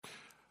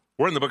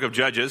We're in the book of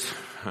Judges.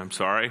 I'm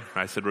sorry.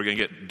 I said we're going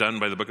to get done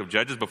by the book of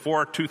Judges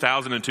before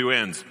 2002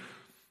 ends.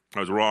 I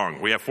was wrong.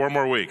 We have 4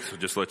 more weeks,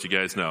 just to let you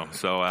guys know.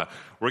 So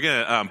we're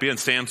going to be in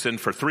Samson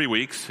for 3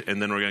 weeks,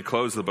 and then we're going to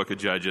close the book of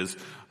Judges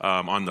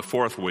on the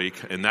 4th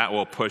week, and that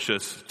will push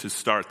us to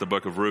start the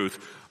book of Ruth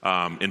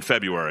in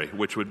February,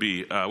 which would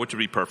be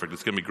perfect.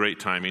 It's going to be great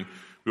timing.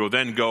 We will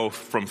then go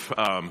from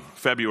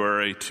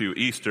February to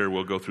Easter.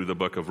 We'll go through the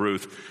book of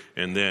Ruth,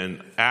 and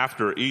then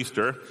after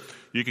Easter,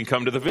 you can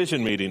come to the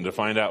vision meeting to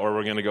find out where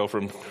we're going to go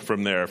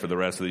from there for the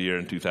rest of the year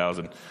in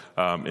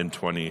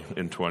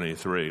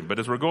 2023. But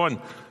as we're going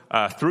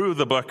through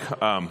the book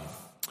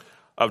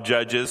of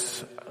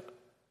Judges,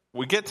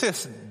 we get to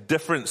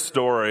different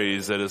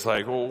stories that is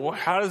like, well,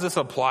 how does this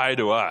apply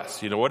to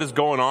us? You know, what is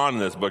going on in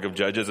this book of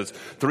Judges? It's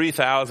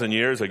 3,000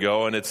 years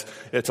ago, and it's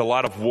a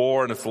lot of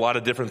war, and it's a lot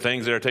of different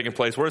things that are taking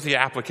place. Where's the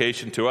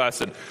application to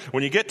us? And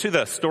when you get to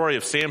the story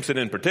of Samson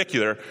in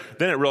particular,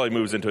 then it really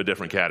moves into a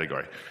different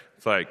category.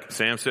 It's like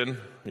Samson,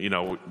 you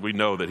know, we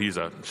know that he's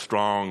a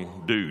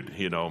strong dude,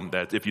 you know,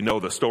 that if you know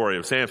the story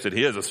of Samson,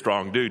 he is a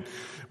strong dude.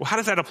 Well, how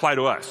does that apply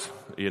to us?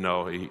 You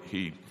know,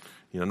 he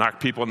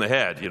knocked people in the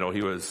head. You know,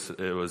 it was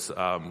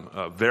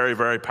very,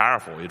 very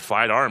powerful. He'd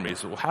fight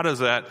armies. Well, how does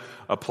that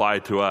apply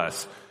to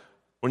us?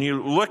 When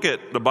you look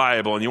at the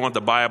Bible and you want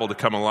the Bible to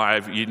come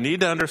alive, you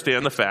need to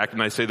understand the fact,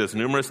 and I say this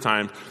numerous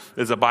times,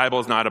 is the Bible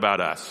is not about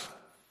us.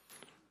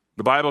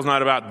 The Bible is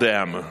not about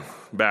them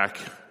back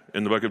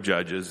in the book of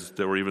Judges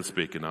that we're even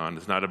speaking on.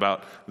 It's not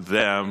about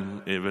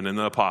them, even in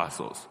the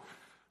apostles.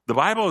 The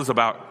Bible is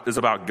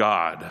about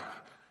God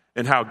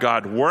and how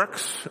God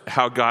works,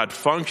 how God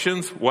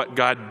functions, what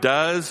God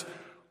does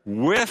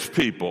with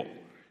people.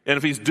 And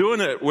if he's doing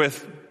it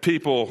with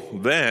people,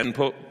 then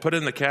put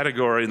in the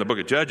category in the book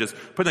of Judges,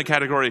 put in the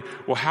category,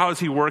 well, how is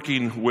he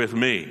working with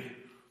me?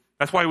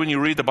 That's why when you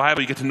read the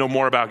Bible, you get to know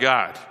more about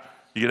God.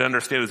 You get to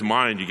understand his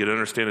mind. You get to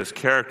understand his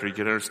character. You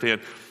get to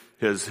understand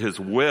his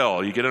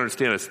will. You get to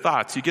understand his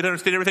thoughts. You get to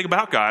understand everything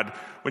about God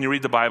when you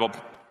read the Bible,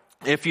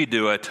 if you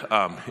do it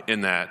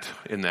in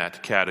that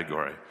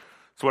category.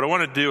 So what I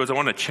want to do is I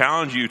want to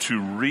challenge you to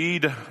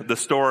read the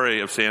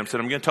story of Samson.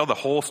 I'm going to tell the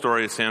whole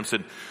story of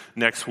Samson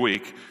next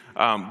week,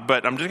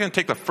 but I'm just going to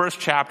take the first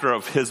chapter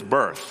of his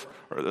birth,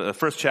 or the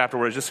first chapter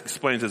where it just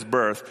explains his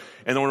birth.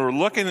 And then when we're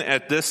looking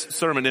at this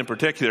sermon in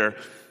particular,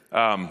 you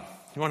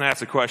want to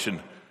ask the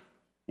question,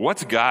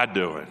 what's God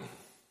doing?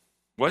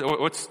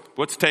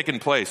 What's taking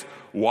place?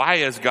 Why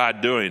is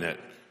God doing it?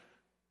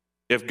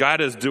 If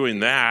God is doing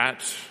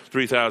that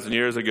 3,000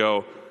 years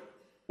ago,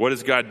 what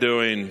is God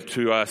doing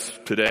to us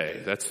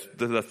today? That's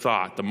the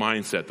thought, the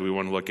mindset that we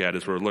want to look at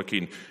as we're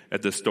looking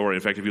at this story.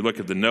 In fact, if you look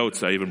at the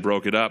notes, I even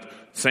broke it up.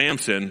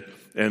 Samson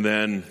and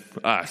then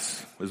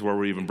us is where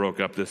we even broke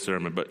up this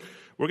sermon. But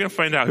we're going to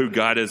find out who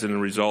God is in the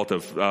result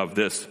of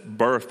this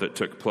birth that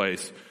took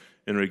place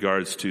in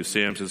regards to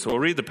Samson. So we'll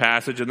read the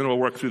passage and then we'll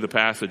work through the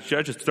passage.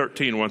 Judges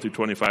 13, 1 through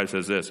 25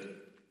 says this.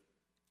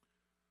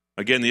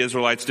 Again, the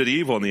Israelites did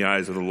evil in the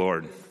eyes of the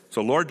Lord.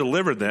 So the Lord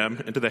delivered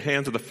them into the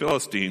hands of the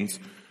Philistines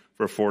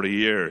for 40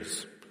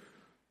 years.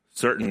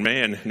 Certain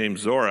man named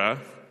Zorah,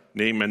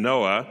 named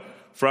Manoah,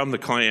 from the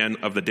clan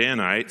of the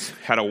Danites,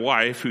 had a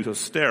wife who was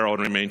sterile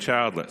and remained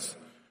childless.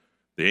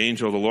 The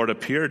angel of the Lord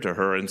appeared to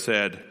her and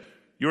said,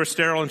 "You are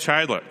sterile and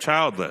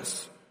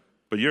childless,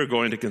 but you're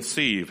going to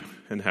conceive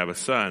and have a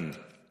son.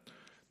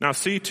 Now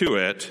see to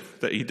it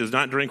that he does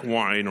not drink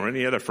wine or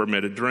any other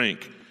fermented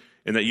drink,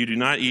 and that you do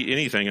not eat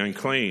anything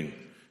unclean,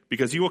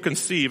 because you will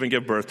conceive and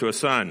give birth to a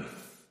son.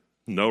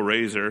 No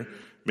razor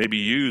may be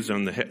used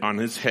on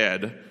his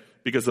head,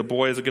 because the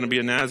boy is going to be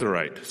a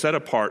Nazirite, set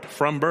apart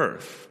from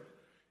birth,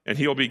 and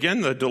he will begin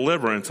the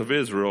deliverance of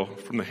Israel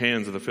from the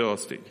hands of the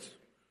Philistines."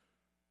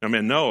 Now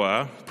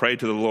Manoah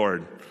prayed to the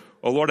Lord,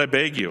 "O Lord, I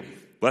beg you,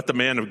 let the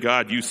man of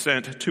God you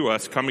sent to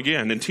us come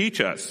again and teach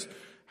us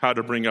how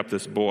to bring up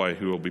this boy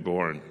who will be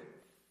born."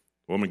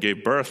 The woman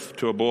gave birth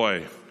to a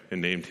boy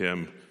and named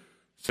him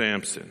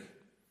Samson.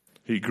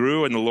 He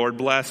grew and the Lord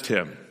blessed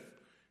him,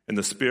 and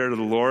the Spirit of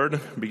the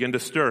Lord began to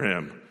stir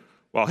him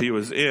while he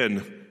was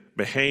in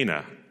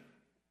Behanah,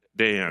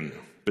 Dan,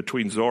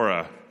 between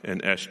Zorah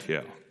and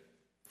Eshtaol.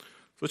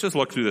 So let's just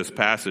look through this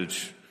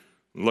passage,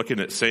 looking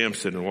at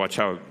Samson and watch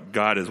how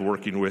God is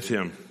working with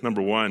him.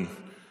 Number one,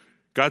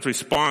 God's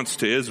response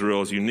to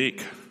Israel is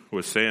unique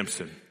with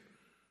Samson.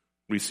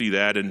 We see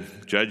that in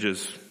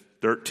Judges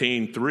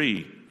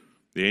 13:3.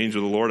 The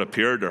angel of the Lord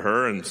appeared to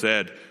her and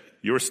said,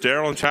 "You are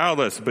sterile and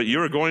childless, but you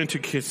are going to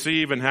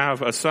conceive and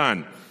have a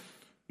son."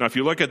 Now, if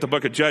you look at the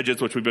book of Judges,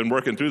 which we've been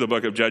working through the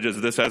book of Judges,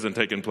 this hasn't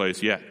taken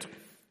place yet.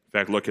 In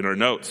fact, look in our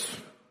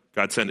notes.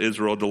 God sent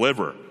Israel a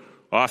deliverer,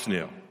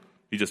 Othniel.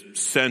 He just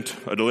sent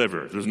a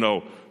deliverer. There's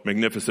no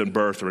magnificent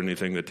birth or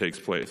anything that takes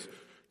place.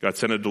 God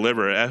sent a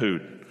deliverer,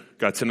 Ehud.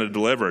 God sent a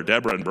deliverer,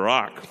 Deborah and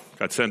Barak.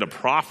 God sent a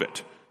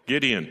prophet,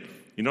 Gideon.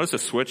 You notice the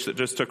switch that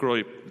just took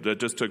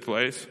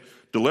place?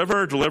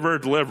 Deliver, deliver,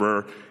 deliver.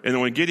 And then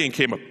when Gideon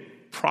came, a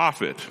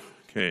prophet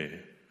came.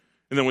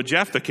 And then when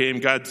Jephthah came,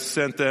 God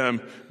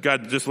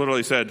just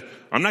literally said,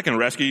 I'm not going to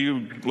rescue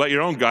you. Let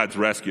your own gods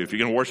rescue. If you're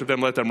going to worship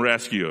them, let them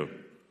rescue you.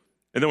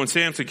 And then when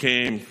Samson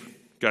came,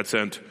 God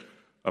sent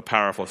a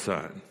powerful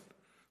son.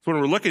 So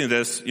when we're looking at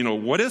this,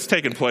 what is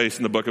taking place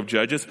in the book of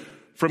Judges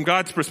from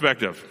God's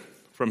perspective,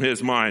 from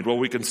his mind? Well,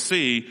 we can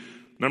see,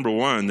 number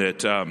one,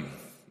 that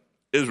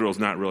Israel's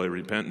not really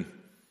repentant.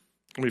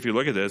 I mean, if you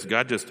look at this,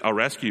 God just, I'll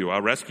rescue,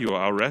 I'll rescue,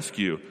 I'll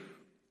rescue.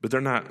 But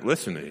they're not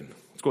listening.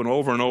 It's going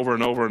over and over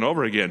and over and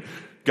over again.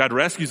 God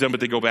rescues them, but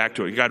they go back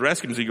to it. God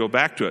rescues them, they go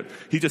back to it.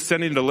 He's just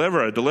sending a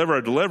deliverer,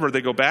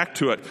 they go back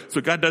to it. So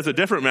God does a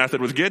different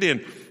method with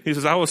Gideon. He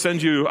says, I will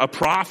send you a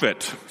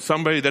prophet,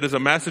 somebody that is a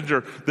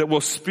messenger that will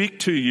speak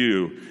to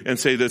you and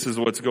say this is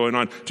what's going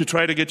on, to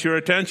try to get your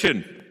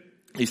attention.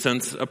 He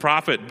sends a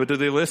prophet, but do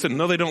they listen?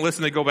 No, they don't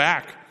listen, they go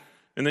back.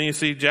 And then you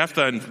see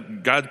Jephthah,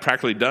 and God's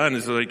practically done.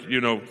 He's like,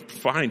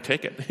 fine,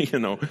 take it.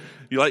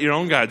 You let your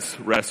own gods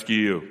rescue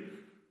you.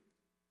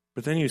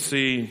 But then you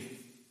see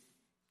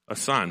a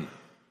son,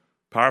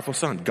 powerful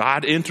son,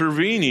 God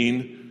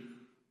intervening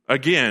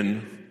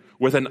again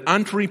with an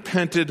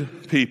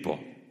unrepented people.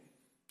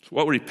 So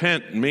what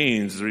repent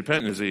means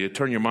is you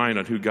turn your mind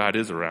on who God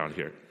is around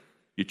here.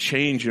 You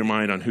change your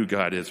mind on who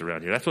God is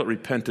around here. That's what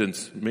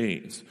repentance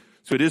means.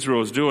 So what Israel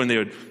was doing,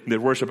 they'd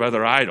worship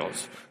other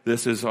idols.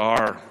 This is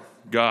our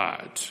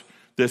God.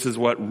 This is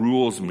what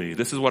rules me.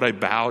 This is what I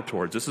bow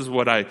towards. This is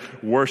what I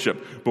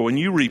worship. But when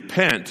you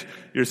repent,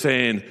 you're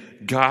saying,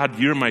 God,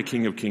 you're my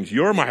King of Kings.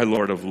 You're my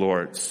Lord of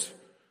Lords.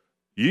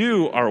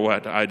 You are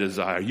what I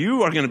desire.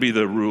 You are going to be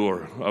the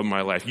ruler of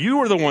my life. You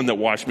are the one that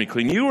washed me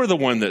clean. You are the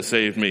one that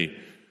saved me.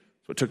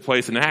 That's what took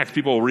place in Acts.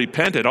 People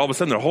repented. All of a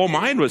sudden, their whole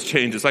mind was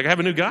changed. It's like, I have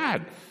a new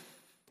God.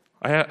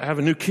 I have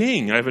a new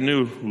king. I have a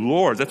new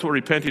Lord. That's what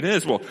repenting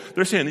is. Well,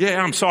 they're saying,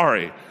 yeah, I'm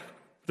sorry.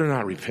 They're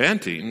not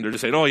repenting. They're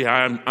just saying, oh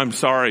yeah, I'm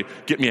sorry.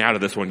 Get me out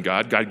of this one,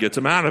 God. God gets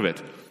them out of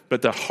it.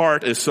 But the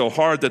heart is so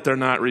hard that they're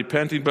not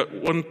repenting. But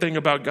one thing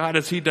about God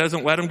is he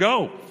doesn't let them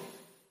go.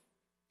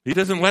 He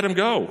doesn't let them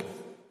go.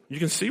 You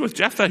can see with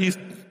Jephthah, he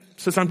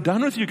says, I'm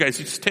done with you guys.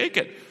 You just take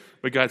it.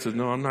 But God says,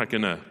 no, I'm not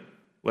going to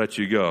let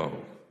you go.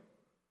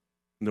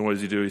 And then what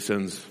does he do? He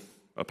sends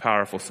a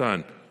powerful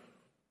son.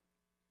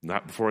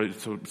 Not before,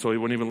 so he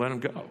wouldn't even let him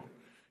go.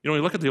 When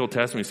you look at the Old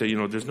Testament, you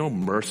say, there's no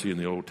mercy in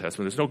the Old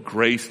Testament. There's no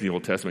grace in the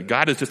Old Testament.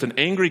 God is just an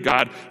angry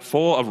God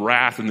full of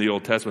wrath in the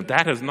Old Testament.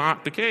 That is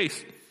not the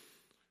case.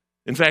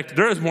 In fact,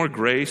 there is more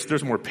grace,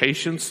 there's more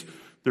patience,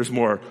 there's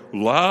more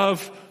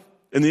love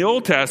in the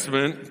Old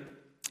Testament.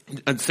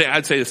 I'd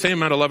say the same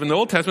amount of love in the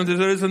Old Testament as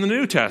there is in the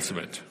New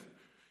Testament.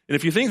 And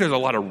if you think there's a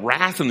lot of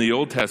wrath in the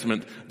Old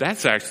Testament,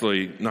 that's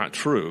actually not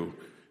true.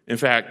 In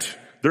fact,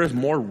 there is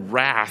more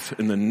wrath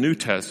in the New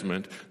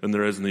Testament than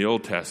there is in the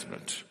Old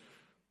Testament.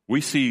 We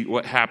see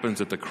what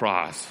happens at the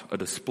cross, a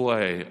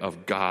display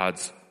of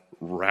God's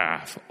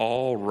wrath.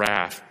 All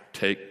wrath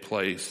take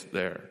place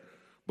there.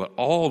 But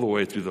all the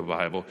way through the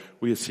Bible,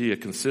 we see a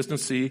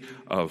consistency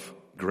of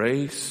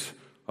grace,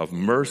 of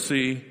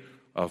mercy,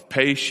 of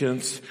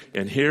patience.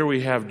 And here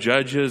we have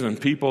judges and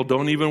people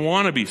don't even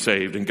want to be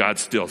saved, and God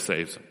still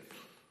saves them.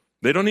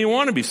 They don't even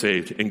want to be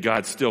saved, and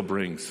God still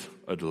brings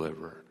a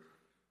deliverer.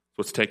 That's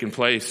what's taking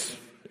place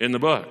in the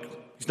book.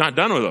 He's not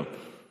done with them.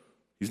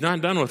 He's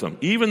not done with them.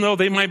 Even though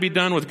they might be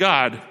done with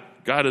God,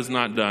 God is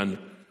not done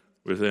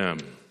with them.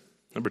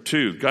 Number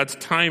two, God's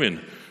timing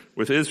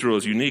with Israel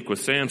is unique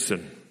with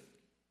Samson.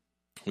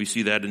 We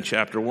see that in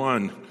chapter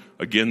 1.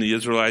 Again, the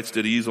Israelites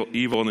did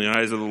evil in the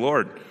eyes of the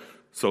Lord.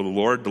 So the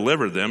Lord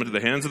delivered them into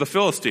the hands of the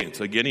Philistines.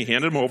 Again, he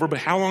handed them over, but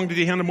how long did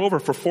he hand them over?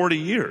 For 40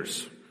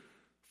 years.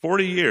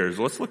 40 years.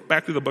 Let's look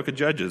back through the book of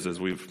Judges as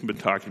we've been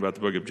talking about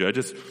the book of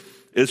Judges.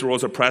 Israel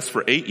was oppressed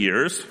for 8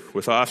 years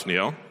with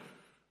Othniel.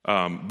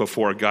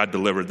 Before God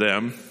delivered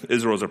them.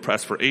 Israel was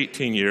oppressed for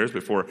 18 years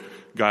before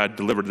God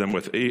delivered them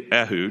with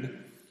Ehud.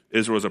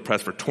 Israel was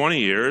oppressed for 20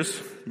 years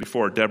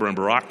before Deborah and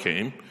Barak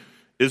came.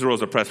 Israel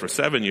was oppressed for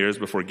 7 years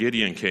before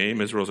Gideon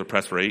came. Israel was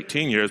oppressed for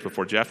 18 years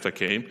before Jephthah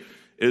came.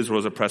 Israel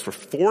was oppressed for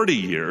 40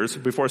 years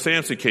before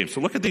Samson came.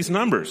 So look at these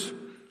numbers.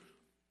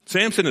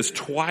 Samson is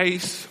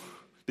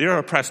they are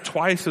oppressed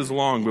twice as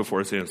long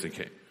before Samson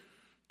came.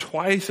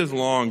 Twice as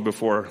long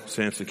before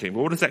Samson came.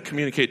 Well, what does that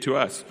communicate to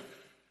us?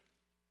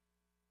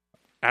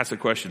 Ask the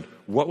question,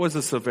 what was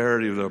the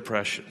severity of the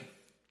oppression?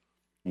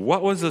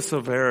 What was the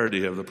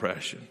severity of the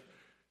oppression?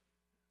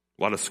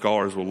 A lot of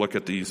scholars will look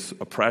at these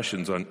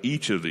oppressions on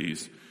each of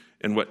these,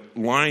 and what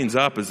lines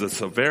up is the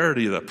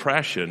severity of the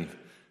oppression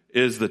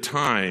is the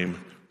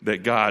time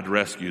that God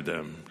rescued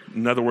them.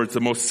 In other words, the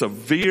most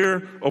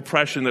severe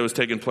oppression that was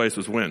taking place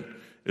was when?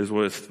 It was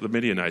with the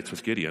Midianites,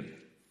 with Gideon.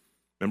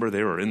 Remember,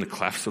 they were in the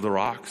clefts of the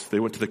rocks. They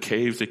went to the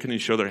caves. They couldn't even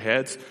show their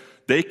heads.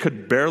 They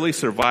could barely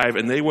survive,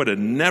 and they would have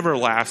never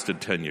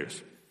lasted 10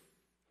 years.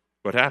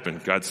 What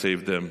happened? God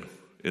saved them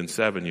in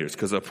 7 years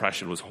because the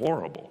oppression was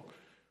horrible.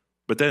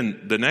 But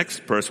then the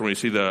next person, when you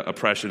see the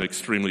oppression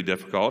extremely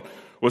difficult,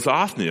 was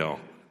Othniel.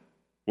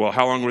 Well,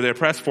 how long were they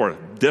oppressed for?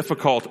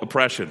 Difficult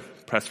oppression.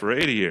 Oppressed for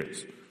 80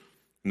 years.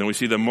 And then we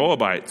see the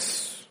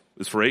Moabites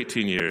is for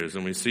 18 years.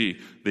 And we see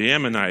the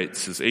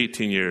Ammonites is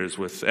 18 years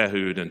with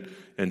Ehud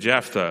and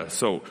Jephthah.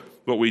 So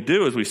what we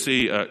do is we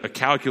see a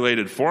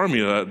calculated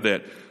formula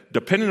that,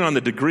 depending on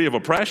the degree of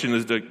oppression,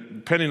 is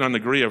depending on the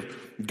degree of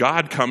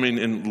God coming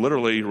and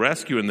literally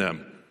rescuing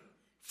them.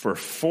 For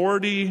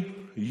 40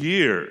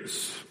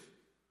 years,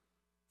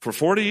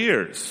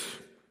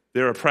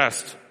 they're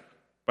oppressed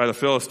by the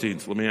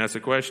Philistines. Let me ask a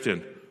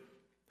question.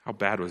 How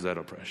bad was that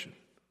oppression?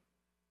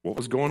 What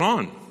was going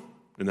on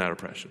in that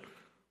oppression?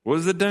 What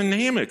was the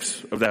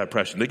dynamics of that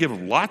oppression? They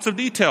give lots of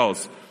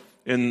details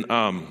with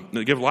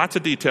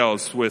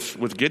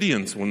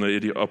Gideon's when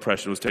the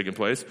oppression was taking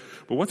place.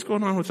 But what's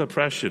going on with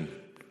oppression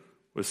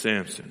with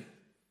Samson?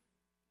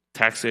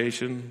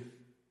 Taxation,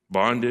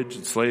 bondage,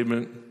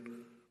 enslavement.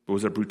 But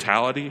was there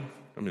brutality?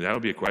 I mean, that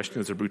would be a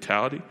question. Is there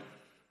brutality?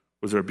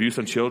 Was there abuse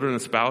on children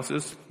and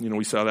spouses?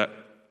 We saw that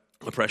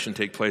oppression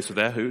take place with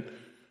Ehud.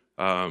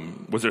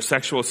 Was there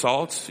sexual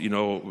assaults?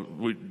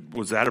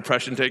 Was that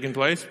oppression taking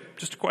place?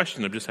 Just a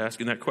question. I'm just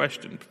asking that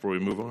question before we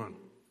move on.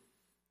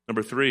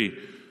 Number 3,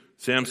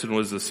 Samson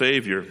was the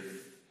savior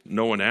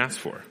no one asked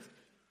for.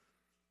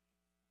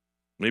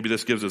 Maybe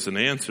this gives us an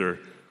answer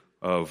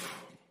of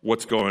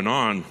what's going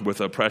on with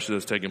the oppression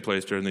that's taking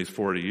place during these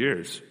 40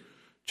 years.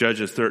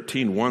 Judges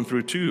 13,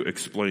 1-2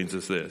 explains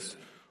us this.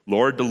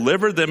 Lord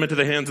delivered them into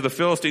the hands of the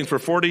Philistines for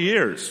 40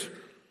 years.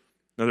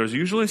 Now, there's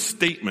usually a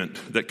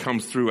statement that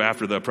comes through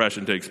after the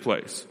oppression takes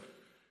place.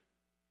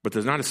 But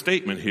there's not a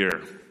statement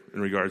here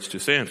in regards to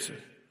Samson.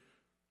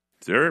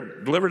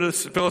 They're delivered to the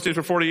Philistines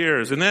for 40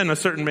 years. And then a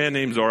certain man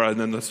named Zora, and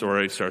then the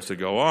story starts to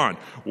go on.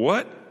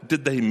 What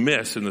did they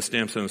miss in the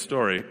Samson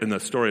story, in the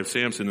story of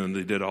Samson, and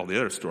they did all the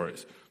other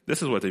stories?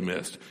 This is what they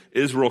missed.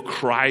 Israel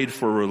cried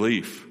for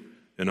relief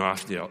in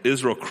Othniel.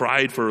 Israel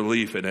cried for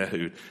relief in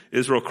Ehud.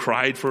 Israel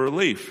cried for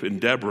relief in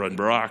Deborah and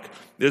Barak.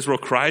 Israel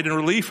cried in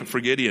relief for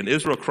Gideon.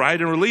 Israel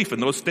cried in relief,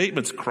 and those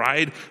statements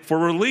cried for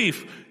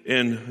relief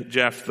in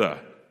Jephthah.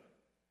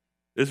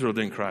 Israel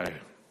didn't cry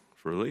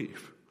for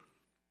relief.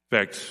 In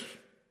fact,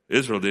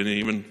 Israel didn't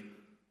even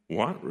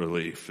want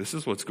relief. This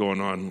is what's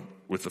going on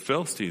with the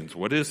Philistines.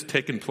 What is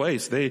taking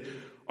place? They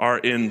are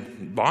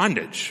in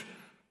bondage.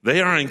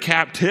 They are in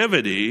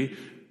captivity.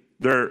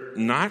 They're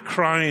not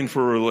crying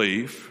for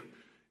relief.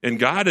 And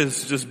God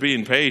is just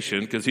being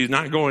patient because he's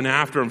not going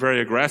after them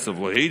very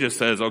aggressively. He just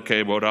says,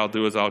 okay, what I'll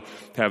do is I'll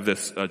have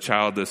this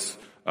child, this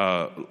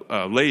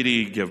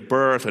lady give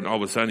birth, and all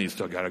of a sudden he's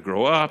still got to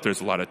grow up.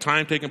 There's a lot of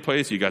time taking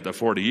place. You got the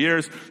 40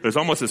 years. There's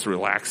almost this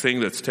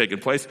relaxing that's taking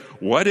place.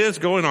 What is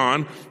going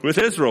on with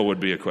Israel would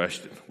be a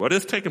question. What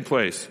is taking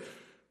place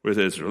with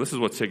Israel? This is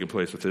what's taking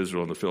place with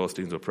Israel and the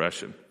Philistines'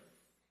 oppression.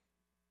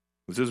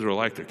 Was Israel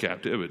like their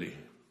captivity?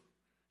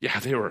 Yeah,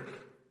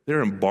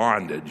 they're in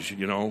bondage,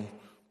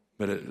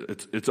 but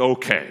it's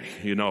okay,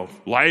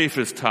 Life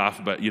is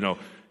tough, but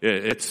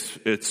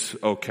it's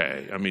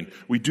okay. I mean,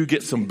 we do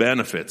get some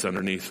benefits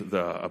underneath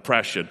the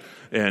oppression,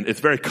 and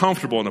it's very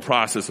comfortable in the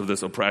process of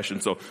this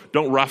oppression. So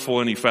don't ruffle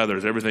any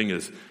feathers. Everything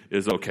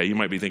is okay. You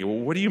might be thinking,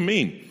 well, what do you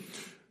mean?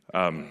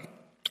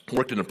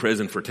 Worked in a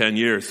prison for 10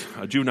 years,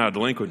 a juvenile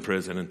delinquent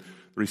prison, and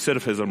the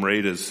recidivism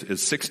rate is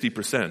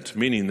 60%,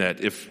 meaning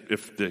that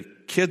if the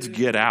kids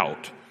get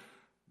out,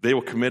 they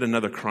will commit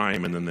another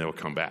crime and then they'll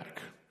come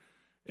back.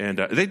 And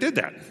they did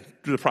that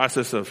through the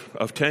process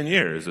of 10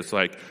 years. It's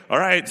like, all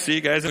right, see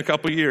you guys in a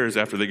couple of years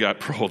after they got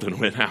paroled and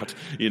went out,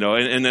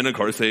 and then of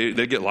course they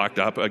get locked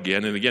up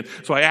again and again.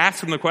 So I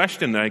asked them the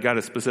question and I got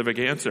a specific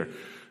answer.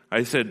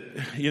 I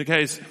said,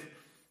 guys,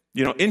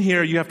 in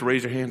here you have to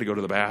raise your hand to go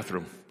to the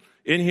bathroom.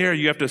 In here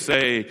you have to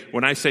say,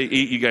 when I say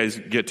eat, you guys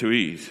get to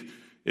eat.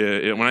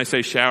 When I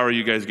say shower,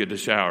 you guys get to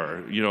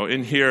shower.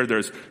 In here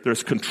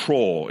there's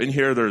control. In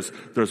here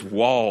there's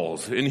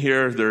walls. In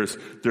here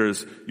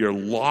you're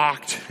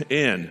locked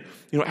in.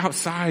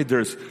 Outside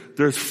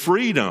there's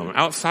freedom.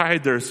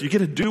 Outside you get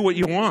to do what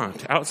you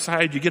want.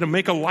 Outside you get to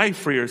make a life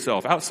for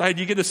yourself. Outside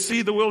you get to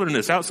see the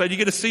wilderness. Outside you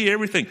get to see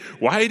everything.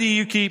 Why do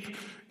you keep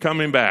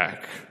coming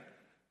back?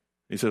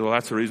 He said, well,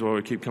 that's the reason why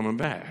we keep coming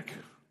back.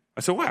 I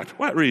said, what?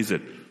 What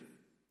reason?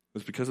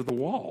 It's because of the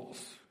walls.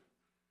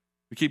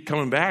 We keep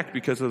coming back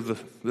because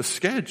of the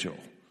schedule.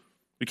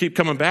 We keep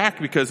coming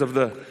back because of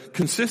the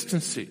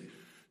consistency.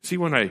 See,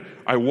 when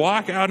I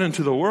walk out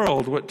into the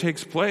world, what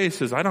takes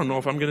place is I don't know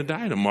if I'm going to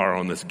die tomorrow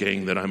in this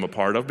gang that I'm a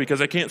part of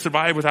because I can't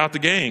survive without the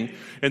gang.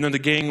 And then the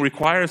gang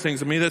requires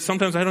things of me that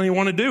sometimes I don't even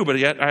want to do, but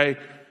yet I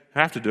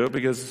have to do it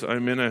because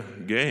I'm in a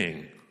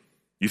gang.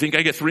 You think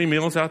I get 3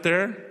 meals out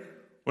there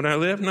when I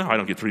live? No, I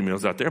don't get 3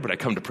 meals out there, but I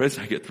come to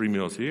prison, I get 3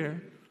 meals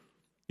here.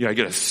 I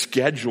get a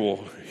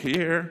schedule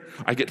here.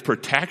 I get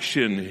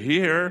protection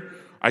here.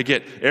 I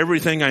get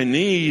everything I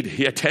need,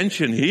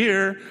 attention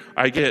here.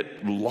 I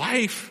get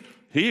life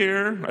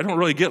here. I don't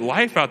really get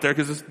life out there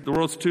because the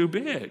world's too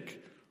big.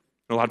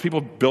 A lot of people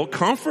built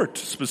comfort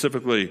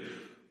specifically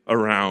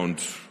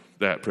around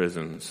that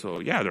prison.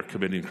 So yeah, they're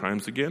committing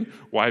crimes again.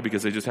 Why?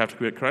 Because they just have to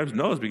commit crimes?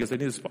 No, it's because they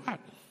need a spot.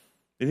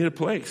 They need a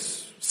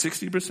place.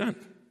 60%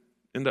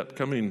 end up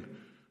coming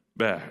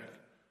back.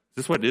 Is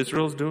this what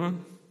Israel's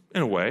doing?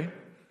 In a way.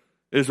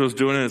 Israel's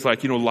doing it. It's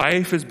like,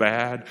 life is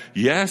bad.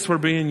 Yes, we're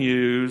being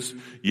used.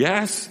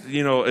 Yes,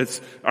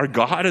 it's our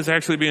God is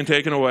actually being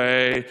taken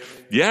away.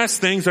 Yes,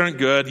 things aren't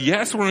good.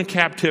 Yes, we're in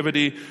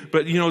captivity.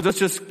 But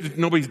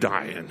nobody's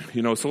dying.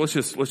 So let's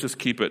just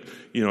keep it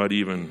at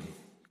even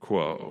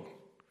quo.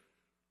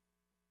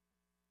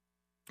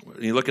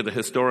 When you look at the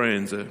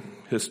historians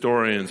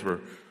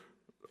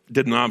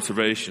did an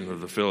observation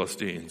of the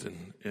Philistines,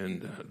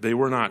 and they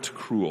were not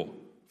cruel.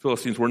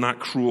 Philistines were not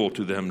cruel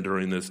to them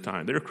during this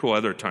time. They were cruel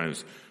other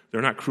times.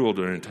 They're not cruel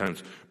during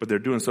times, but they're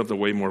doing something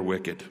way more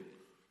wicked.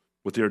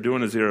 What they're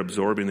doing is they're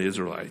absorbing the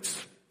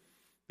Israelites.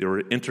 They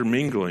were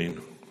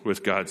intermingling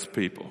with God's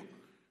people,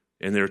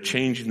 and they're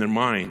changing their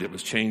mind. It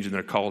was changing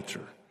their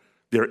culture.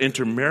 They're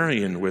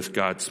intermarrying with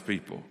God's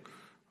people.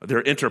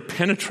 They're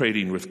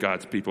interpenetrating with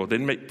God's people. They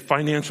make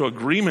financial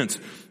agreements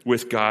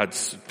with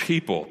God's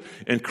people.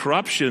 And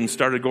corruption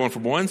started going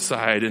from one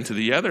side into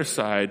the other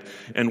side.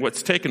 And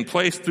what's taken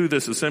place through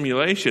this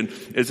assimilation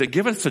is that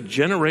give us a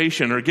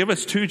generation or give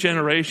us 2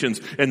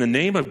 generations, and the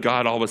name of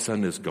God all of a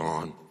sudden is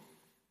gone.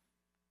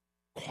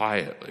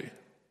 Quietly,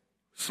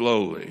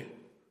 slowly,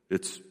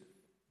 it's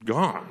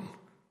gone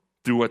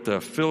through what the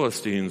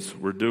Philistines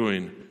were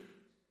doing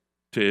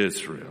to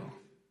Israel.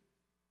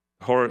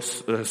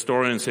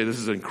 Historians say this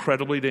is an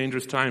incredibly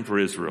dangerous time for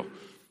Israel.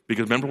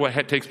 Because remember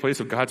what takes place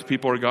if God's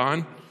people are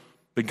gone?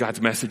 Then God's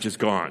message is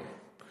gone.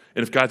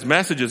 And if God's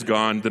message is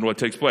gone, then what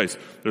takes place?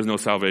 There's no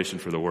salvation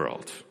for the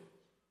world.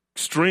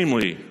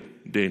 Extremely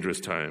dangerous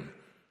time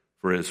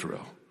for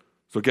Israel.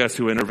 So guess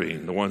who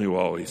intervened? The one who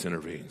always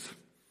intervenes.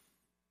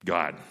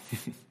 God.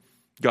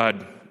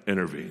 God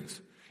intervenes.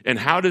 And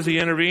how does he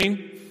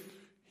intervene?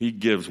 He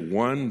gives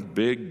one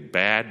big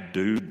bad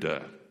dude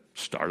to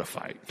start a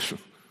fight.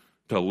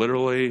 To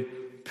literally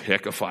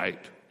pick a fight,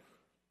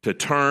 to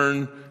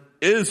turn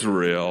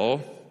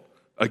Israel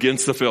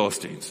against the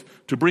Philistines,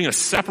 to bring a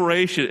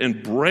separation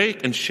and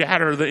break and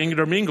shatter the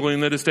intermingling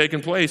that has taken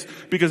place,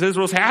 because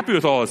Israel's happy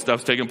with all this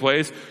stuff's taking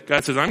place.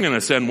 God says, I'm going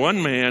to send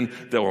one man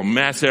that will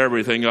mess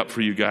everything up for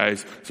you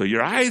guys, so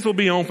your eyes will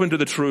be open to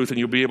the truth and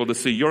you'll be able to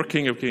see your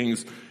King of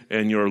Kings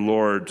and your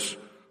Lord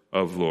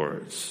of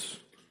Lords.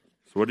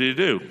 So what did he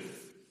do?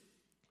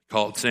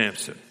 Called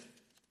Samson.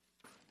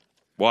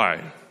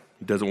 Why?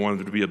 He doesn't want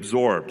it to be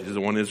absorbed. He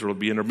doesn't want Israel to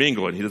be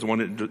intermingling. He doesn't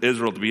want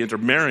Israel to be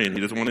intermarrying. He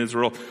doesn't want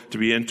Israel to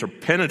be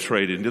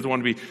interpenetrated. He doesn't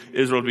want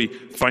Israel to be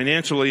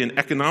financially and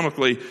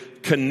economically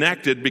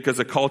connected, because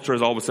the culture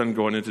is all of a sudden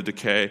going into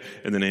decay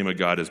and the name of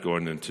God is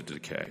going into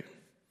decay.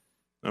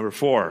 Number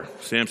 4,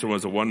 Samson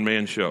was a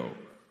one-man show.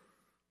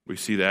 We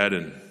see that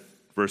in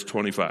verse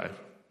 25.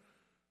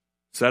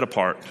 Set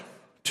apart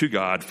to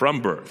God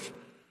from birth,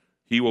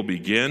 he will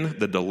begin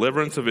the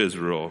deliverance of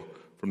Israel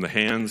from the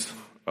hands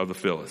of the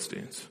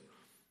Philistines.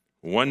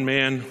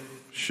 One-man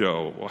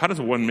show. Well, how does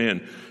a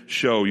one-man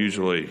show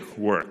usually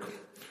work?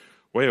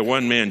 The way a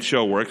one-man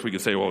show works, we can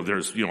say, well,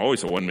 there's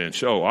always a one-man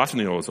show.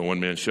 Othniel was a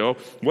one-man show.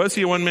 Was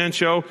he a one-man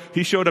show?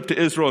 He showed up to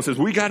Israel and says,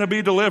 we got to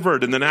be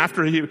delivered. And then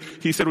after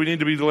he said we need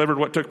to be delivered,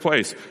 what took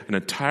place? An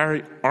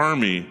entire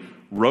army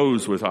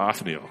rose with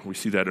Othniel. We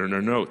see that in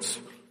our notes.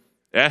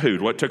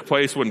 Ehud, what took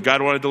place when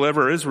God wanted to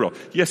deliver Israel?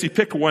 Yes, he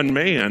picked one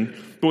man,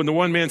 but when the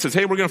one man says,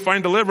 hey, we're going to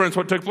find deliverance,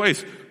 what took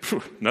place?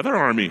 Another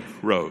army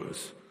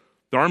rose.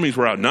 The armies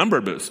were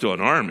outnumbered, but it's still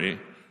an army.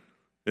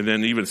 And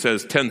then even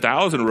says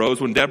 10,000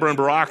 rose when Deborah and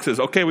Barak says,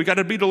 okay, we got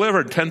to be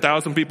delivered.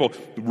 10,000 people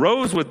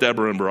rose with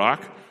Deborah and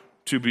Barak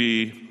to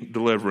be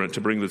deliverant,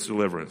 to bring this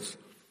deliverance.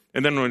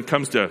 And then when it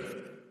comes to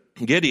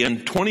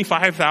Gideon,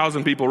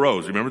 25,000 people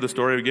rose. Remember the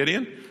story of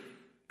Gideon?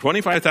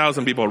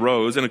 25,000 people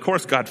rose, and of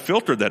course God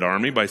filtered that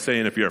army by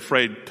saying, if you're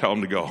afraid, tell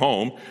them to go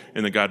home.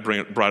 And then God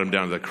brought them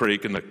down to the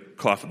creek and the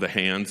cloth of the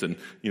hands, and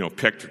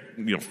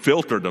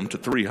filtered them to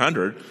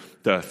 300.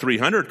 The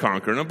 300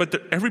 conquered them, but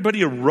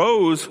everybody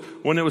arose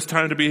when it was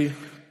time to be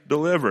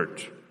delivered.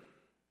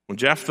 When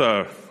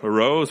Jephthah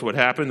arose, what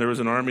happened? There was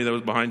an army that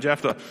was behind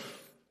Jephthah.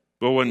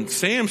 But when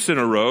Samson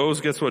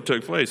arose, guess what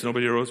took place?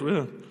 Nobody arose with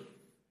him.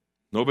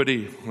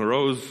 Nobody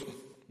arose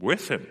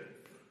with him.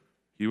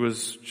 He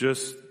was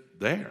just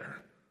there.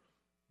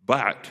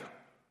 But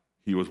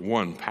he was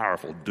one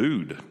powerful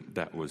dude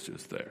that was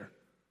just there.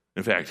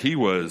 In fact, he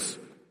was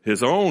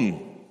his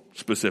own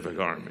specific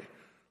army.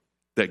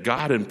 That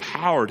God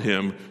empowered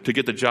him to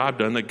get the job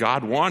done, that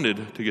God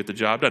wanted to get the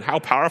job done. How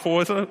powerful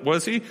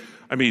was he?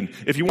 I mean,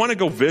 if you want to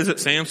go visit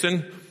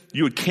Samson,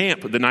 you would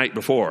camp the night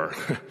before.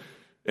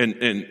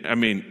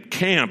 and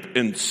camp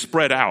and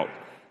spread out.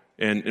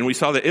 And we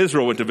saw that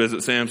Israel went to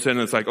visit Samson,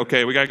 and it's like,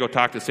 okay, we got to go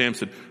talk to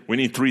Samson. We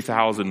need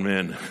 3,000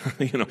 men.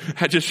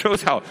 That just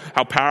shows how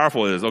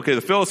powerful it is. Okay,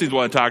 the Philistines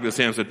want to talk to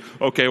Samson.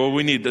 Okay, well,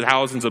 we need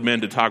thousands of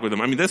men to talk with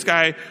him. I mean, this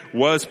guy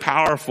was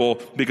powerful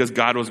because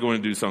God was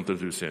going to do something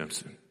through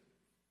Samson.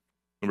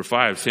 Number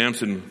 5,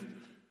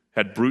 Samson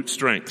had brute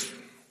strength.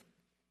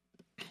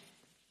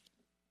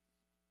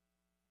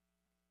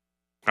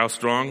 How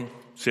strong?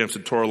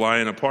 Samson tore a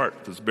lion apart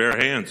with his bare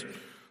hands.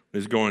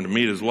 He's going to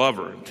meet his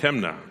lover in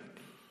Timnah.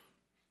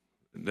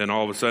 And then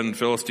all of a sudden,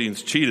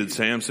 Philistines cheated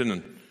Samson,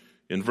 and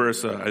in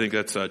verse, I think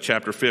that's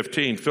chapter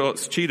 15, Philip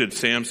cheated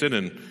Samson,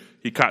 and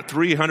he caught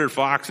 300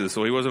 foxes,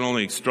 so he wasn't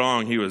only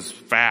strong, he was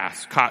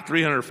fast. Caught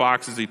 300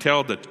 foxes, he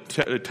tied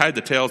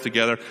the tails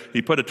together,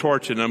 he put a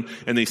torch in them,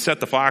 and he set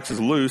the foxes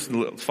loose,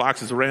 and the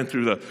foxes ran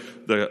through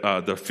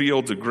the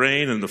fields of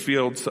grain and the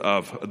fields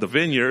of the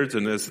vineyards,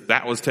 and as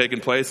that was taking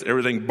place,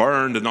 everything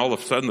burned, and all of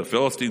a sudden the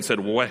Philistines said,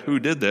 well, who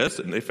did this?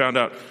 And they found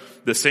out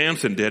that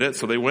Samson did it,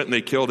 so they went and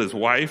they killed his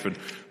wife, and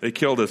they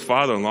killed his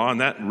father-in-law,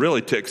 and that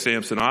really ticked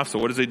Samson off, so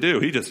what does he do?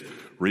 He just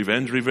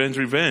revenge.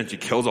 He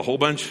kills a whole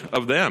bunch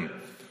of them.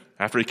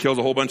 After he kills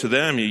a whole bunch of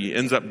them, he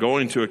ends up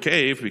going to a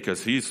cave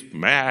because he's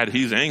mad,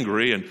 he's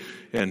angry,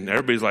 and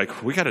everybody's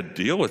like, we gotta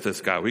deal with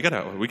this guy. We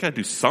gotta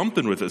do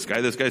something with this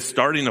guy. This guy's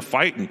starting a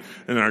fight in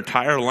our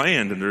entire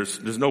land, and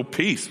there's no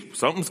peace.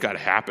 Something's gotta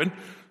happen.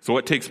 So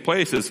what takes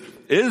place is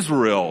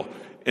Israel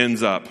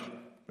ends up,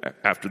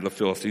 after the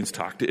Philistines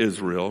talk to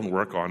Israel and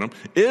work on him,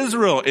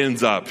 Israel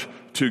ends up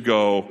to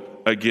go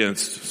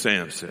against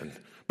Samson.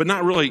 But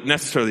not really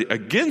necessarily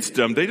against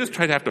him. They just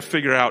try to have to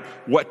figure out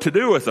what to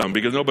do with them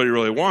because nobody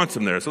really wants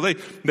them there. So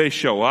they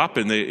show up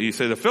and you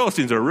say, the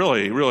Philistines are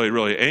really, really,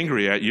 really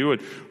angry at you.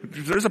 And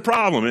there's a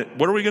problem.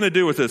 What are we going to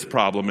do with this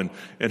problem?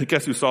 And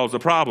guess who solves the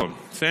problem?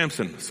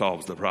 Samson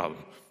solves the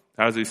problem.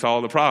 How does he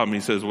solve the problem?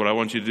 He says, what I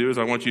want you to do is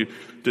I want you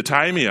to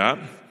tie me up.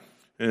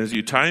 And as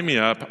you tie me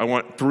up, I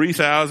want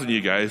 3,000 of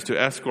you guys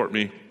to escort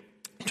me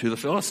to the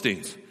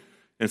Philistines.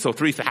 And so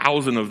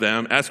 3,000 of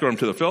them escort him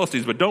to the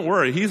Philistines. But don't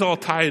worry, he's all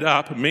tied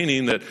up,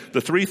 meaning that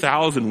the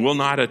 3,000 will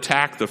not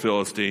attack the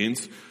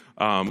Philistines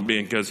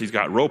because he's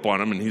got rope on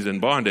him and he's in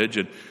bondage.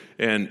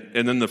 And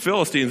then the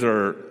Philistines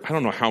are, I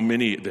don't know how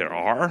many there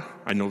are.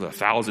 I know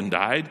 1,000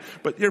 died.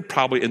 But you're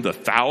probably in the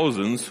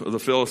thousands of the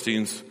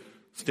Philistines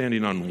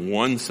standing on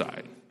one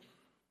side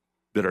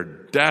that are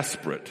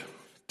desperate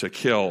to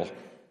kill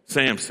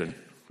Samson,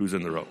 who's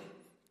in the rope.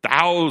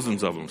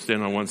 Thousands of them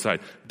standing on one side,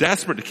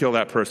 desperate to kill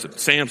that person,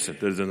 Samson,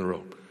 that is in the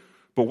rope.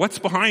 But what's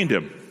behind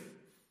him?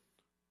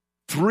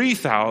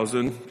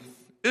 3,000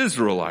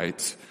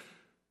 Israelites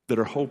that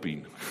are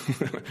hoping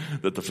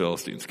that the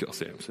Philistines kill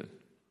Samson.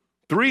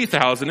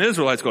 3,000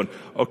 Israelites going,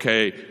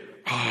 okay,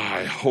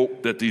 I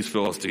hope that these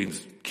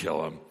Philistines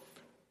kill him.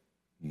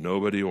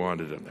 Nobody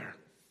wanted him there.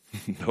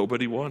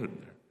 Nobody wanted him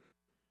there.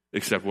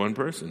 Except one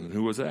person.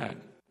 Who was that?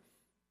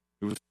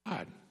 It was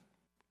God.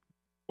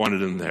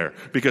 Wanted him there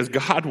because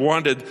God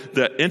wanted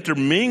the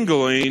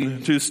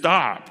intermingling to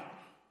stop.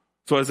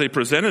 So as they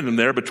presented him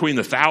there between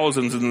the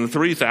thousands and the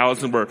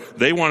 3,000 where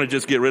they want to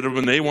just get rid of him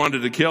and they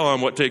wanted to kill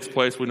him, what takes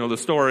place, we know the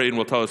story and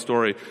we'll tell the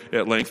story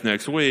at length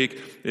next week,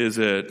 is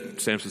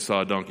that Samson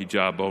saw a donkey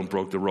jawbone,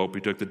 broke the rope,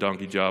 he took the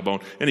donkey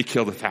jawbone and he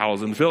killed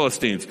 1,000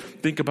 Philistines.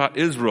 Think about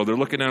Israel. They're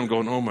looking at him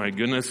going, oh my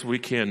goodness, we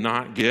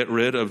cannot get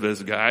rid of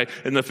this guy.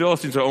 And the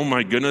Philistines are, oh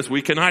my goodness,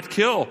 we cannot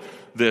kill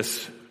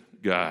this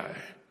guy.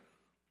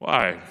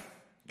 Why?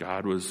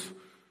 God was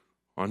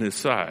on his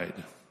side,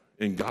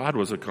 and God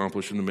was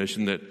accomplishing the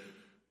mission that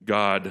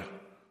God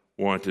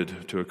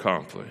wanted to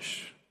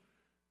accomplish.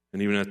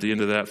 And even at the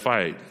end of that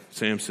fight,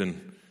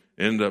 Samson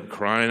ended up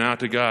crying out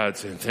to God,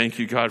 saying, thank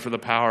you, God, for the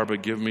power,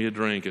 but give me a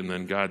drink. And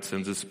then God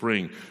sends a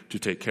spring to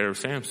take care of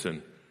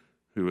Samson,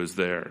 who is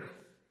there.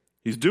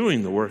 He's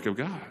doing the work of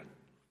God.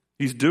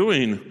 He's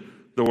doing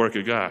the work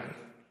of God.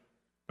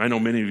 I know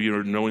many of you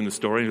are knowing the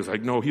story. It's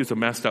like, no, he's a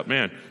messed up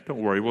man.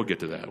 Don't worry, we'll get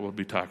to that. We'll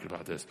be talking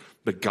about this.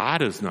 But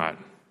God is not.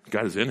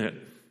 God is in it.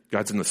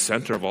 God's in the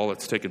center of all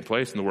that's taking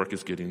place, and the work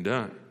is getting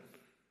done.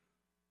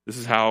 This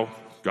is how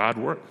God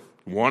worked.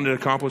 He wanted to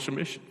accomplish a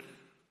mission.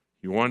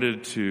 He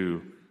wanted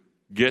to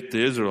get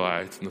the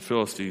Israelites and the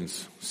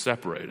Philistines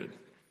separated.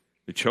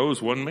 He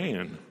chose one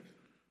man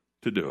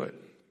to do it.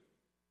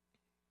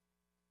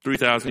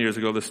 3,000 years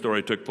ago, this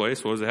story took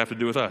place. What does it have to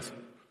do with us?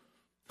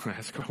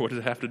 What does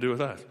it have to do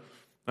with us?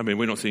 I mean,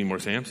 we don't see any more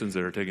Samsons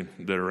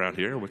that are around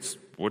here.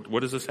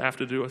 What does this have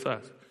to do with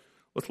us?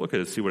 Let's look at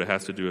it and see what it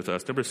has to do with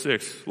us. Number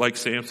 6, like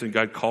Samson,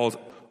 God calls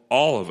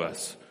all of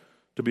us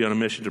to be on a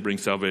mission to bring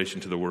salvation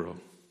to the world.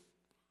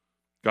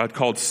 God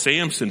called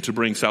Samson to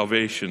bring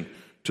salvation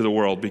to the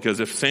world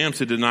because if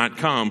Samson did not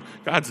come,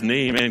 God's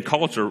name and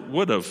culture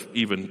would have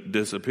even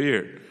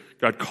disappeared.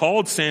 God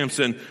called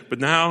Samson, but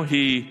now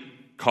he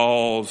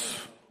calls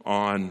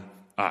on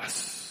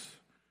us.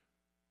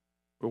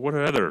 But what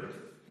are other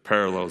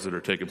parallels that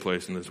are taking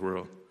place in this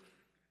world?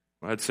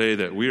 I'd say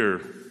that we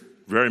are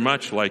very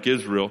much like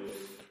Israel.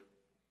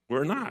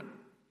 We're not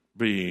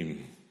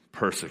being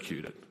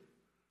persecuted.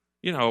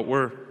 You know,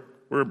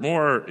 we're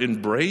more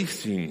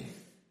embracing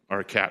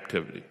our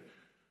captivity.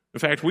 In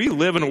fact, we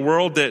live in a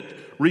world that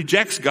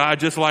rejects God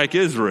just like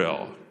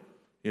Israel.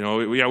 You know,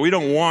 we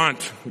don't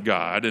want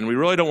God, and we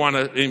really don't want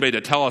anybody to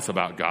tell us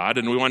about God,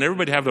 and we want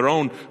everybody to have their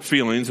own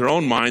feelings, their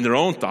own mind, their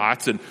own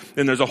thoughts, and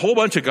there's a whole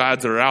bunch of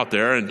gods that are out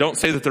there, and don't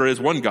say that there is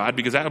one God,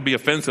 because that would be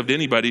offensive to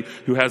anybody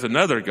who has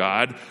another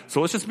God.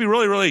 So let's just be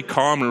really, really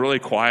calm and really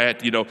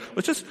quiet. You know,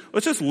 let's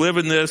just live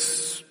in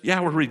this.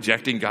 Yeah, we're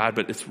rejecting God,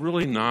 but it's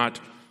really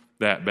not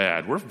that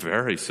bad. We're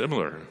very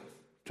similar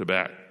to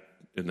back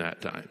in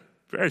that time.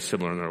 Very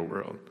similar in our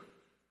world.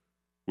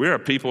 We are a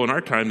people in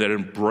our time that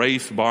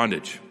embrace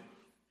bondage.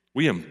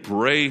 We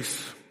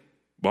embrace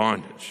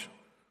bondage.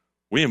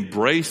 We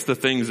embrace the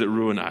things that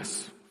ruin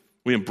us.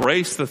 We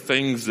embrace the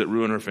things that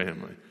ruin our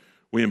family.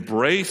 We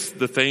embrace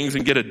the things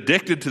and get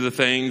addicted to the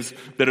things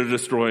that are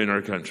destroying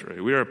our country.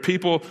 We are a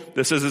people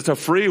that says it's a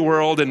free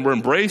world, and we're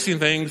embracing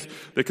things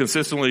that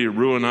consistently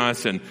ruin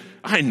us. And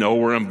I know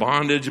we're in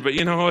bondage, but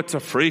it's a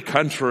free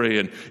country.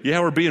 And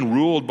yeah, we're being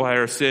ruled by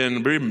our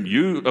sin,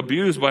 being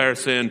abused by our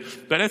sin,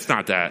 but it's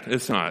not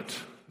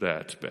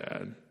that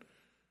bad.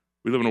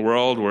 We live in a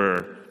world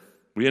where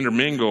we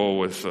intermingle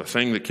with the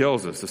thing that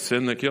kills us, the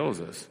sin that kills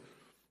us.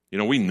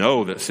 We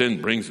know that sin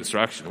brings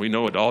destruction. We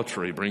know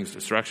adultery brings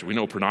destruction. We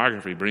know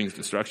pornography brings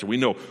destruction. We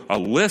know a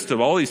list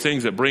of all these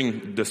things that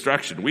bring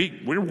destruction.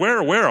 We're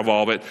aware of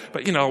all of it,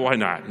 but why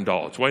not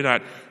indulge? Why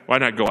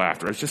not go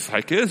after it? It's just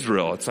like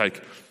Israel. It's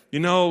like,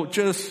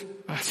 just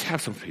let's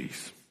have some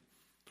peace.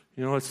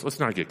 Let's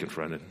not get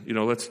confronted.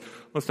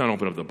 Let's not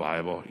open up the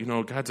Bible.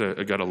 God's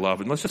a God of love,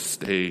 and let's just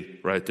stay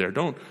right there.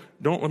 Don't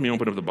let me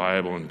open up the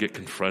Bible and get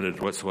confronted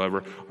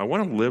whatsoever. I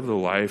want to live the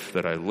life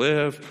that I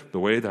live, the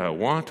way that I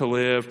want to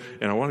live,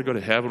 and I want to go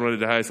to heaven when I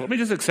die. So let me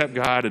just accept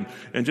God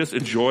and just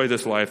enjoy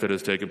this life that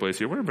has taken place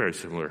here. We're very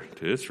similar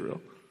to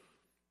Israel.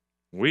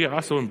 We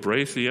also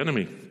embrace the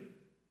enemy,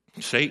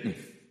 Satan,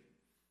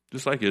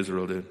 just like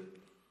Israel did.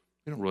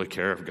 We don't really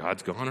care if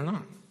God's gone or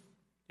not.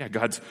 Yeah,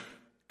 God's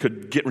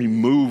could get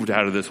removed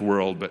out of this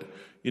world, but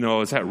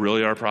is that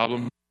really our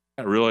problem? Is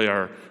that really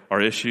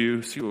our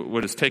issue? See,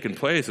 what has taken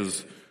place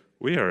is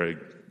we are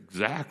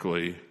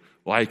exactly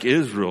like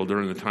Israel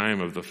during the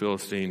time of the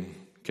Philistine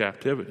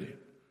captivity.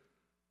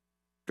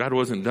 God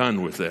wasn't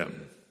done with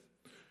them.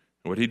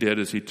 What he did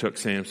is he took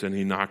Samson,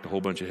 he knocked a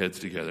whole bunch of heads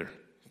together,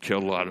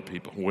 killed a lot of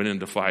people, went in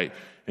to fight,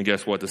 and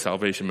guess what? The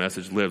salvation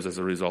message lives as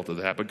a result of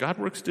that. But God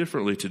works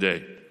differently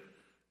today.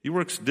 He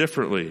works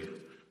differently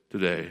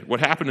today. What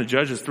happened to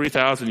Judges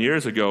 3,000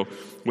 years ago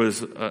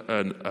was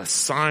a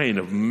sign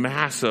of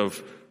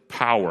massive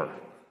power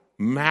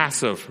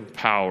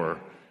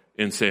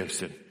in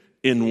Samson,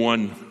 in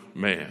one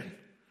man.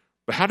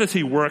 But how does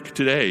he work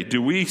today?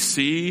 Do we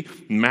see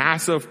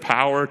massive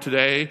power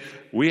today?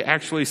 We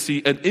actually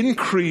see an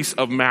increase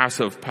of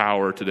massive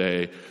power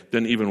today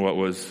than even what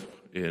was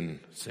in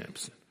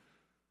Samson.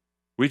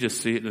 We just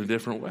see it in a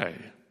different way.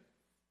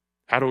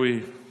 How do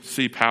we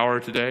see power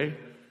today?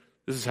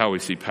 This is how we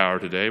see power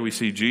today. We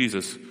see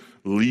Jesus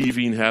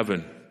leaving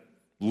heaven.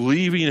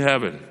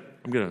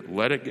 I'm going to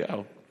let it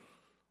go.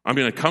 I'm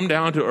going to come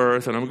down to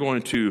earth, and I'm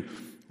going to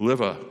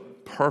live a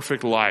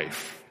perfect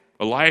life,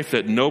 a life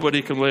that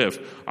nobody can live.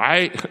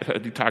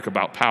 You talk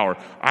about power.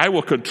 I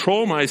will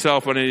control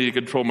myself when I need to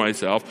control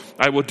myself.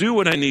 I will do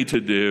what I need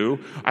to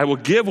do. I will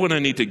give when I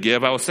need to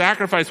give. I will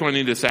sacrifice when I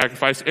need to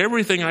sacrifice.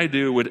 Everything I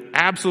do would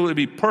absolutely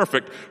be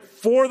perfect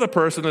for the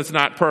person that's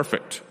not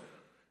perfect.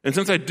 And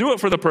since I do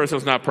it for the person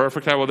that's not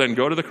perfect, I will then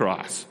go to the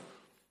cross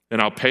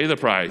and I'll pay the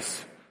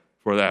price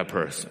for that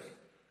person.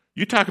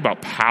 You talk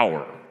about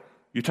power.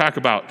 You talk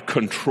about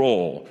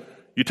control.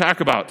 You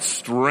talk about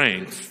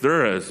strength.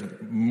 There is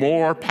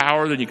more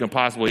power than you can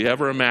possibly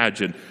ever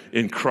imagine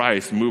in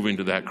Christ moving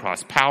to that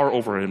cross. Power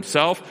over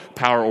himself,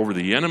 power over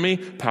the enemy,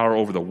 power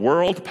over the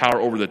world,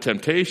 power over the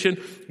temptation.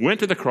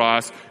 Went to the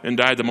cross and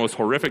died the most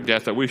horrific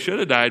death that we should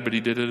have died, but he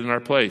did it in our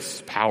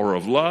place. Power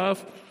of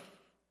love.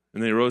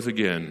 And then he rose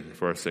again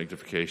for our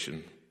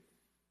sanctification.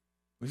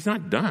 He's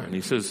not done. He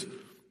says,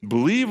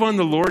 believe on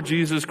the Lord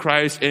Jesus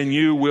Christ and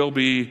you will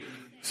be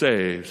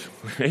saved.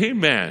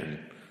 Amen.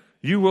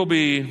 You will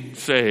be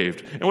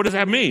saved. And what does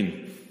that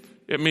mean?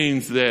 It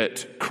means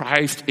that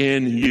Christ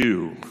in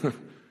you.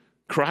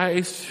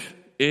 Christ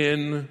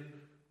in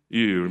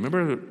you.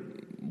 Remember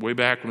way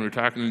back when we were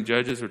talking to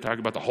Judges, we were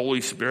talking about the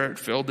Holy Spirit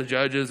filled the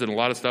judges and a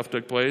lot of stuff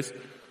took place.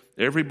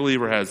 Every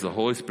believer has the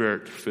Holy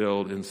Spirit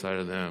filled inside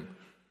of them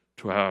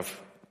to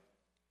have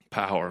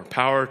power.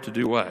 Power to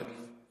do what?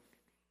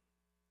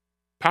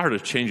 Power to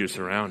change your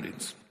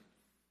surroundings.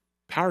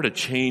 Power to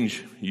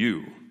change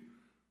you.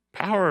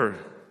 Power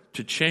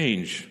to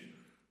change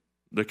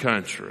the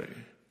country.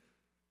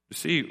 You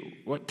see,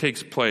 what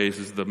takes place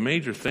is the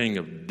major thing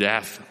of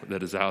death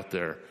that is out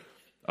there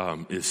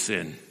is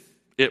sin.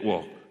 It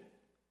will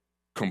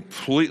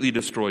completely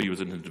destroy you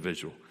as an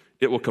individual.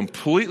 It will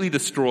completely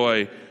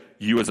destroy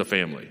you as a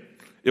family.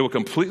 It will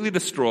completely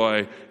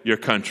destroy your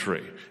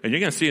country. And you're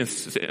going to see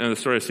in the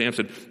story of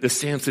Samson, that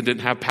Samson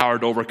didn't have power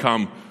to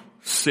overcome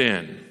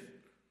sin.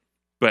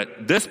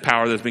 But this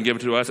power that's been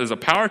given to us is a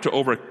power to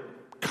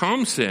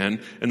overcome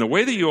sin. And the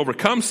way that you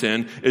overcome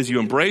sin is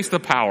you embrace the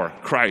power,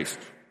 Christ,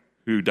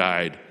 who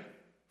died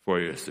for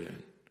your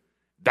sin.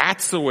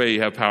 That's the way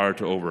you have power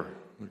to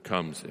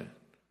overcome sin.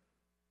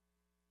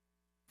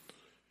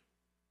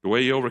 The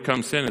way you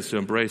overcome sin is to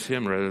embrace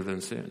him rather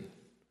than sin.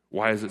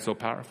 Why is it so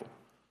powerful?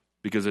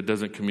 Because it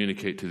doesn't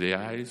communicate to the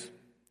eyes.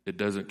 It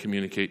doesn't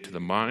communicate to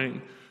the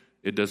mind.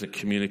 It doesn't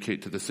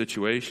communicate to the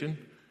situation.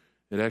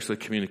 It actually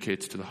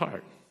communicates to the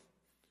heart.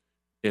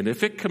 And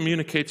if it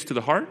communicates to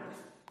the heart,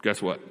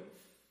 guess what?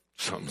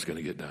 Something's going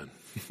to get done.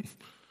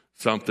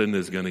 something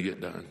is going to get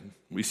done.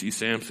 We see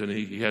Samson,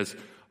 he has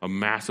a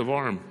massive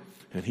arm,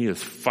 and he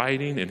is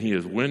fighting, and he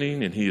is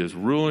winning, and he is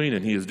ruling,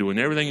 and he is doing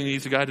everything he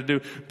needs God to do,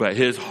 but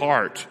his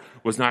heart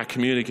was not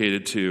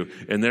communicated to,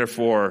 and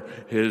therefore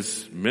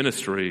his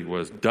ministry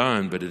was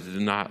done, but it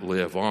did not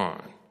live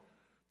on.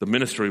 The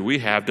ministry we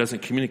have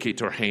doesn't communicate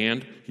to our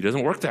hand. He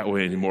doesn't work that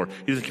way anymore.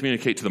 He doesn't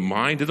communicate to the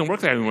mind. He doesn't work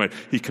that way.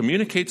 He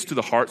communicates to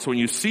the heart. So when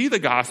you see the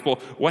gospel,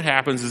 what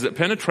happens is it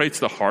penetrates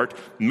the heart,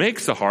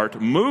 makes the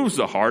heart, moves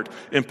the heart,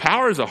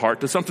 empowers the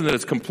heart to something that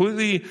is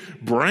completely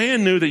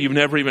brand new that you've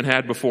never even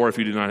had before if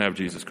you do not have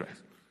Jesus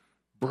Christ.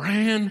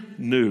 Brand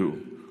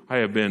new. I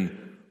have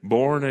been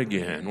born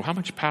again. Well, how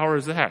much power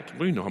is that?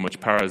 We know how much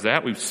power is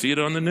that. We see it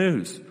on the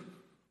news.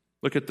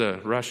 Look at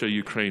the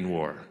Russia-Ukraine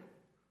war.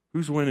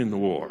 Who's winning the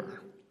war?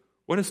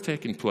 What is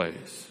taking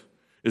place?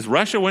 Is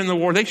Russia winning the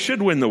war? They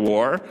should win the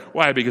war.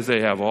 Why? Because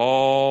they have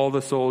all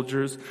the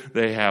soldiers.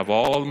 They have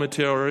all the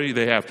material.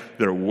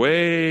 They're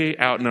way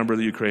outnumber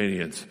the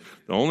Ukrainians.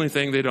 The only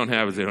thing they don't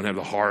have is they don't have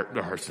the heart.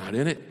 Their heart's not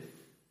in it.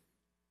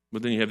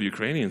 But then you have the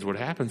Ukrainians. What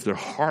happens? Their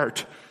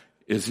heart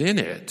is in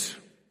it.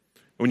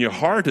 When your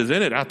heart is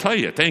in it, I'll tell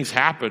you, things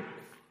happen.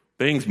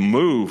 Things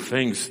move,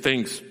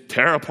 things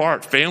tear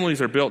apart,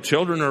 families are built,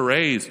 children are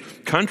raised,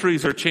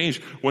 countries are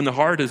changed when the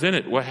heart is in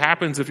it. What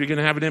happens if you're going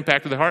to have an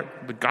impact of the heart?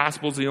 The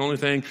gospel is the only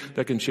thing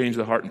that can change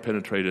the heart and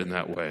penetrate it in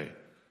that way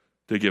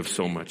to give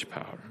so much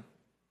power.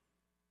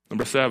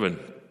 Number 7,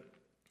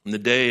 in the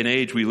day and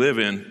age we live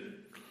in,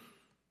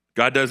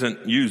 God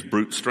doesn't use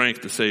brute strength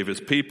to save his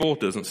people,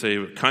 doesn't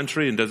save a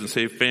country, and doesn't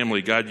save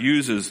family. God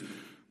uses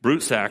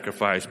brute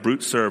sacrifice,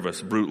 brute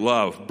service, brute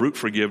love, brute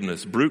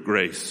forgiveness, brute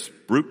grace,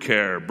 brute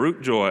care,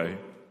 brute joy,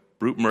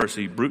 brute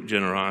mercy, brute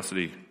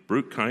generosity,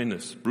 brute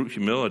kindness, brute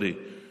humility,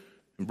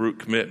 and brute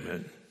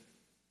commitment.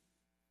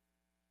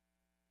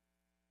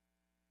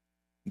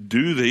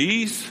 Do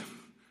these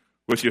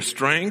with your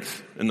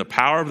strength and the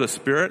power of the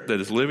Spirit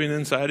that is living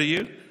inside of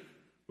you,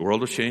 the world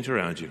will change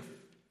around you.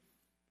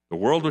 The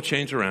world will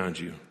change around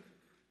you.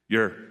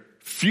 Your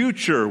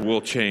future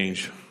will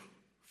change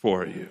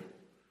for you.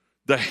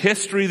 The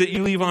history that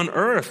you leave on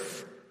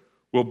earth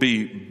will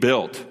be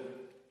built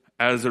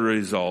as a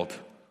result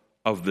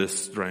of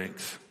this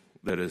strength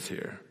that is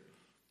here.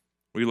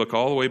 We look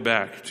all the way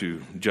back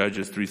to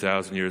Judges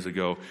 3,000 years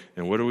ago,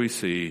 and what do we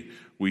see?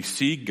 We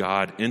see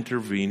God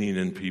intervening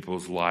in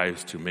people's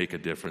lives to make a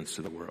difference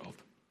to the world.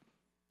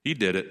 He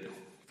did it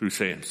through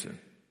Samson.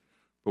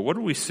 But what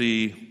do we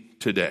see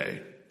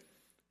today?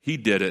 He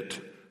did it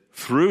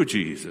through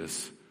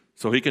Jesus,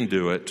 so he can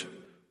do it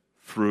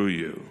through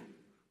you.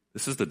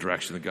 This is the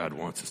direction that God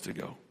wants us to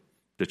go,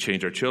 to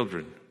change our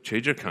children,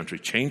 change our country,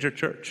 change our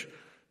church,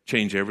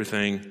 change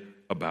everything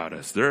about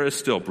us. There is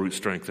still brute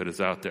strength that is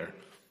out there.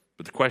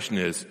 But the question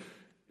is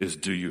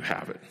do you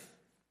have it?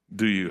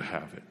 Do you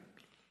have it?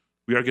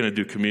 We are going to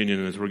do communion,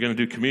 and as we're going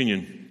to do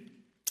communion,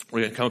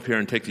 we're going to come up here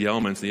and take the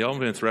elements. The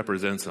elements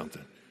represent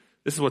something.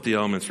 This is what the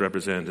elements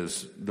represent,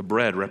 is the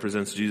bread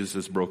represents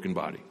Jesus' broken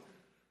body.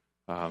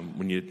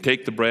 When you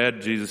take the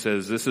bread, Jesus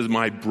says, "This is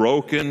my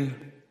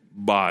broken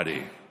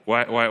body."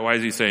 Why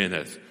is he saying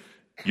this?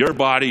 Your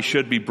body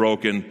should be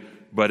broken,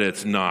 but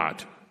it's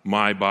not.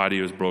 My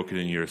body was broken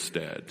in your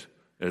stead.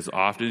 As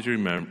often as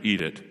you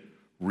eat it,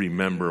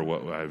 remember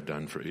what I've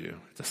done for you.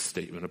 It's a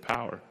statement of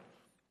power.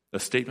 A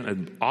statement,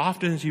 as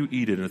often as you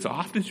eat it, and as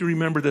often as you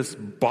remember this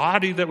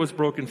body that was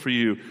broken for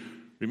you,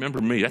 remember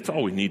me. That's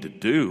all we need to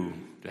do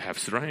to have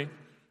strength,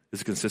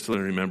 is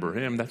consistently remember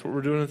him. That's what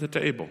we're doing at the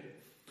table.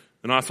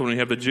 And also when we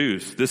have the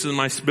juice, this is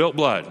my spilt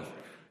blood.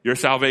 Your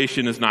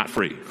salvation is not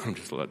free. I'm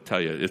just going to tell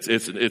you,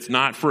 it's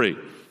not free.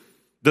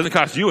 It doesn't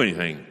cost you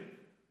anything,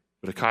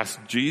 but it costs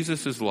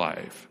Jesus his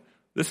life.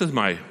 This is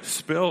my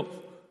spilt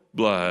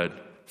blood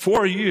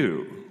for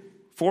you.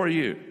 For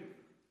you.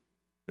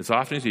 As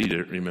often as you eat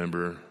it,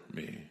 remember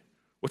me.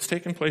 What's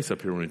taking place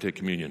up here when we take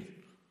communion?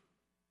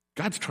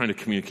 God's trying to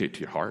communicate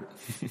to your heart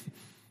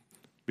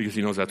because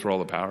he knows that's where all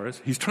the power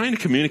is. He's trying to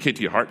communicate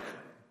to your heart.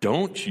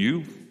 Don't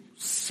you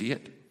see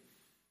it?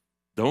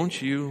 Don't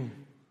you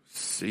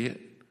see it?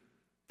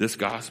 This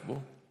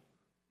gospel?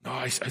 No,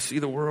 I see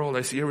the world.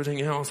 I see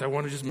everything else. I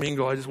want to just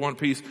mingle. I just want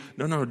peace.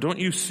 No. Don't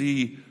you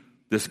see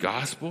this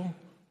gospel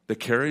that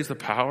carries the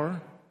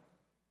power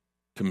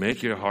to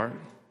make your heart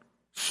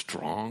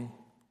strong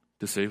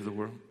to save the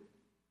world?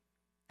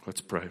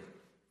 Let's pray.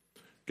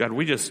 God,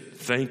 we just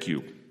thank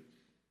you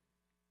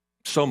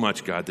so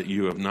much, God, that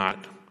you have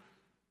not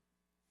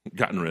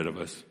gotten rid of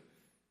us.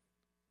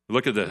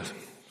 Look at the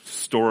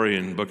story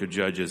in the book of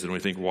Judges, and we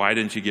think, why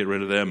didn't you get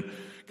rid of them?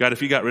 God,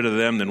 if you got rid of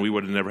them, then we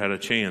would have never had a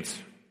chance.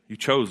 You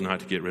chose not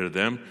to get rid of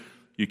them.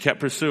 You kept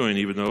pursuing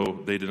even though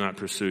they did not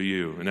pursue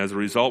you. And as a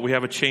result, we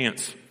have a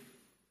chance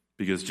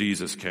because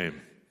Jesus came.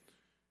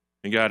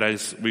 And God,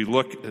 as we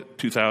look at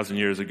 2,000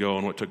 years ago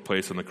and what took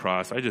place on the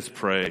cross, I just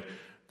pray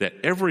that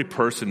every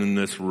person in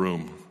this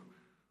room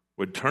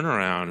would turn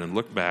around and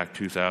look back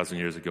 2,000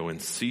 years ago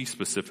and see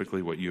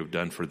specifically what you have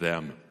done for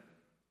them.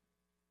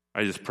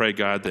 I just pray,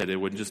 God, that it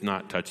would just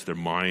not touch their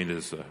mind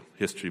as a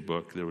history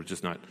book. There would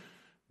just not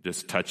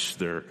just touch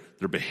their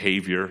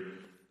behavior.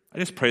 I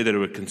just pray that it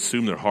would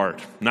consume their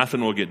heart.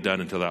 Nothing will get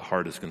done until that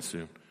heart is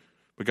consumed.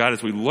 But God,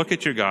 as we look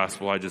at your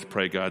gospel, I just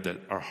pray, God, that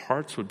our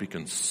hearts would be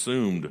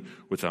consumed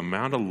with the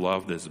amount of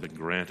love that has been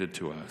granted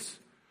to us,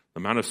 the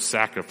amount of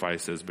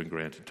sacrifice that has been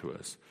granted to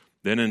us.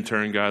 Then in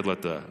turn, God,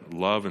 let the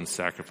love and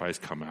sacrifice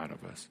come out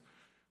of us.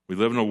 We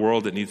live in a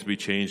world that needs to be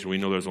changed, and we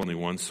know there's only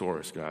one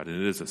source, God,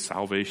 and it is a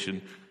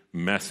salvation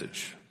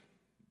message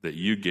that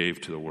you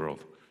gave to the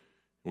world.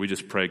 We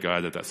just pray,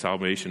 God, that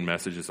salvation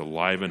message is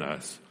alive in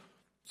us,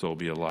 so it'll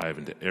be alive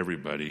into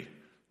everybody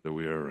that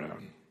we are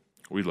around.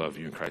 We love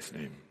you in Christ's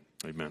name.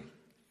 Amen.